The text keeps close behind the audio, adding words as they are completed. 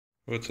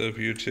What's up,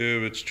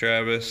 YouTube? It's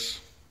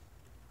Travis,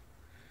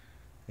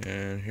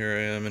 and here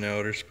I am in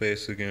outer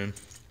space again,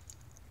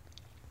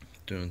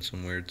 doing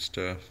some weird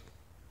stuff.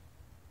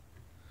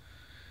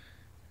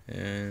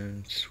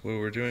 And what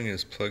we're doing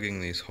is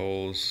plugging these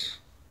holes,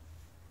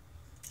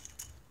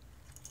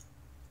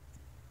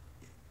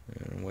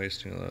 and I'm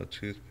wasting a lot of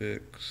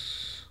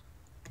toothpicks,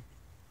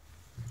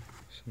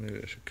 so maybe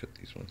I should cut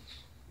these ones.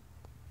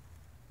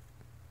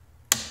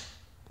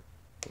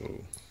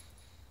 Whoa,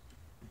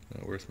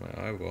 not worth my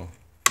eyeball.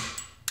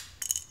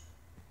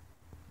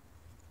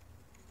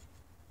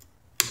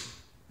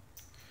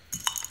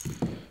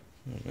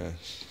 Oh,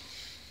 mess.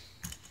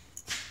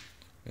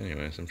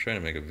 Anyways, I'm trying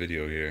to make a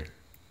video here,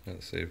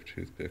 not save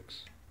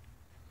toothpicks.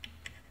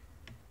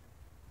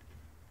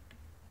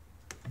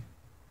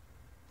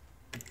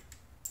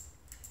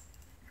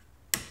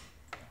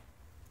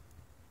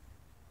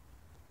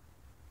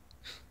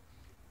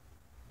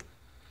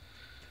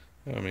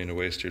 I don't mean to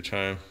waste your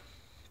time,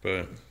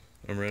 but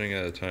I'm running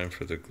out of time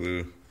for the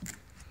glue.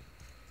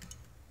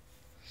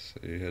 So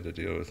you had to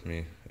deal with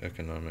me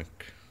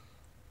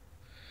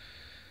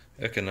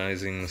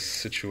econizing the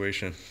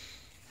situation.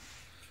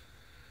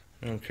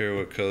 I don't care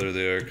what color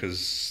they are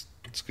because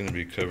it's going to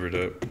be covered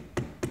up.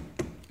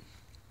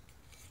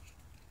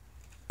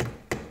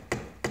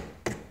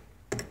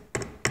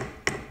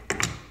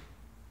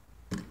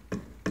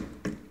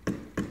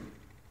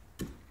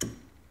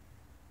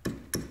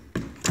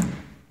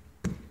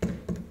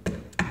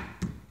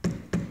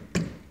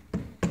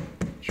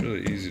 It's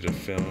really easy to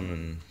film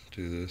and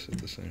do this at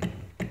the same time.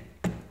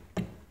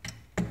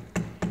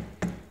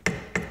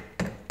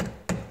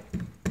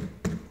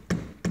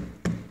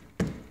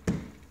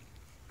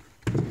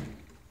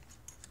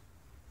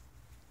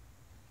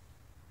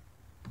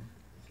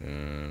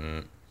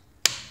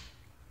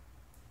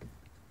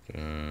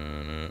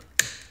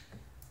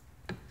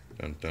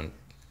 Dun dun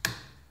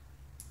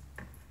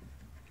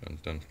dun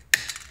dun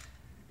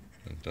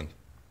dun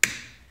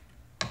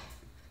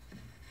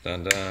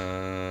dun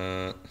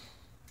dun.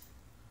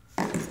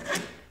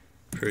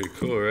 Pretty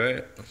cool,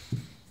 right?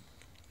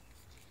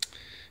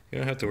 You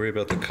don't have to worry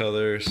about the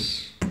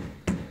colors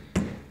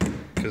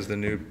because the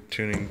new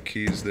tuning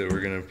keys that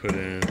we're gonna put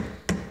in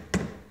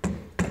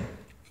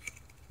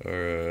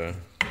are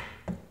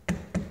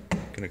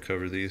gonna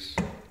cover these.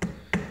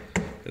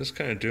 Just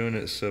kind of doing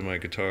it so my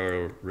guitar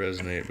will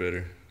resonate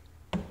better.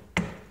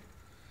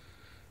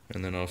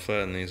 And then I'll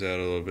flatten these out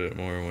a little bit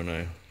more when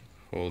I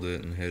hold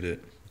it and hit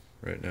it.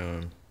 Right now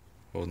I'm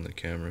holding the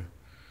camera.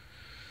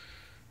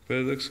 But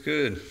it looks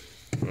good.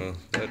 Well,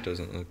 that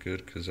doesn't look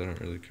good because I don't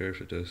really care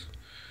if it does.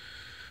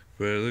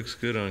 But it looks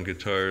good on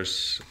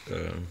guitars.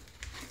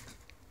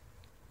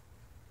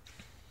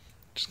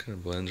 Just kind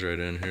of blends right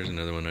in. Here's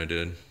another one I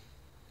did.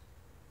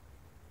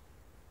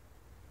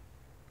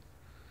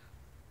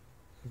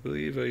 I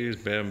believe I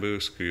used bamboo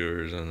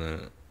skewers on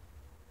that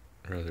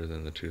rather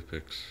than the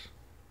toothpicks.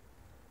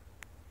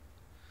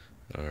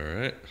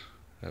 Alright,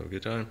 have a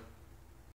good time.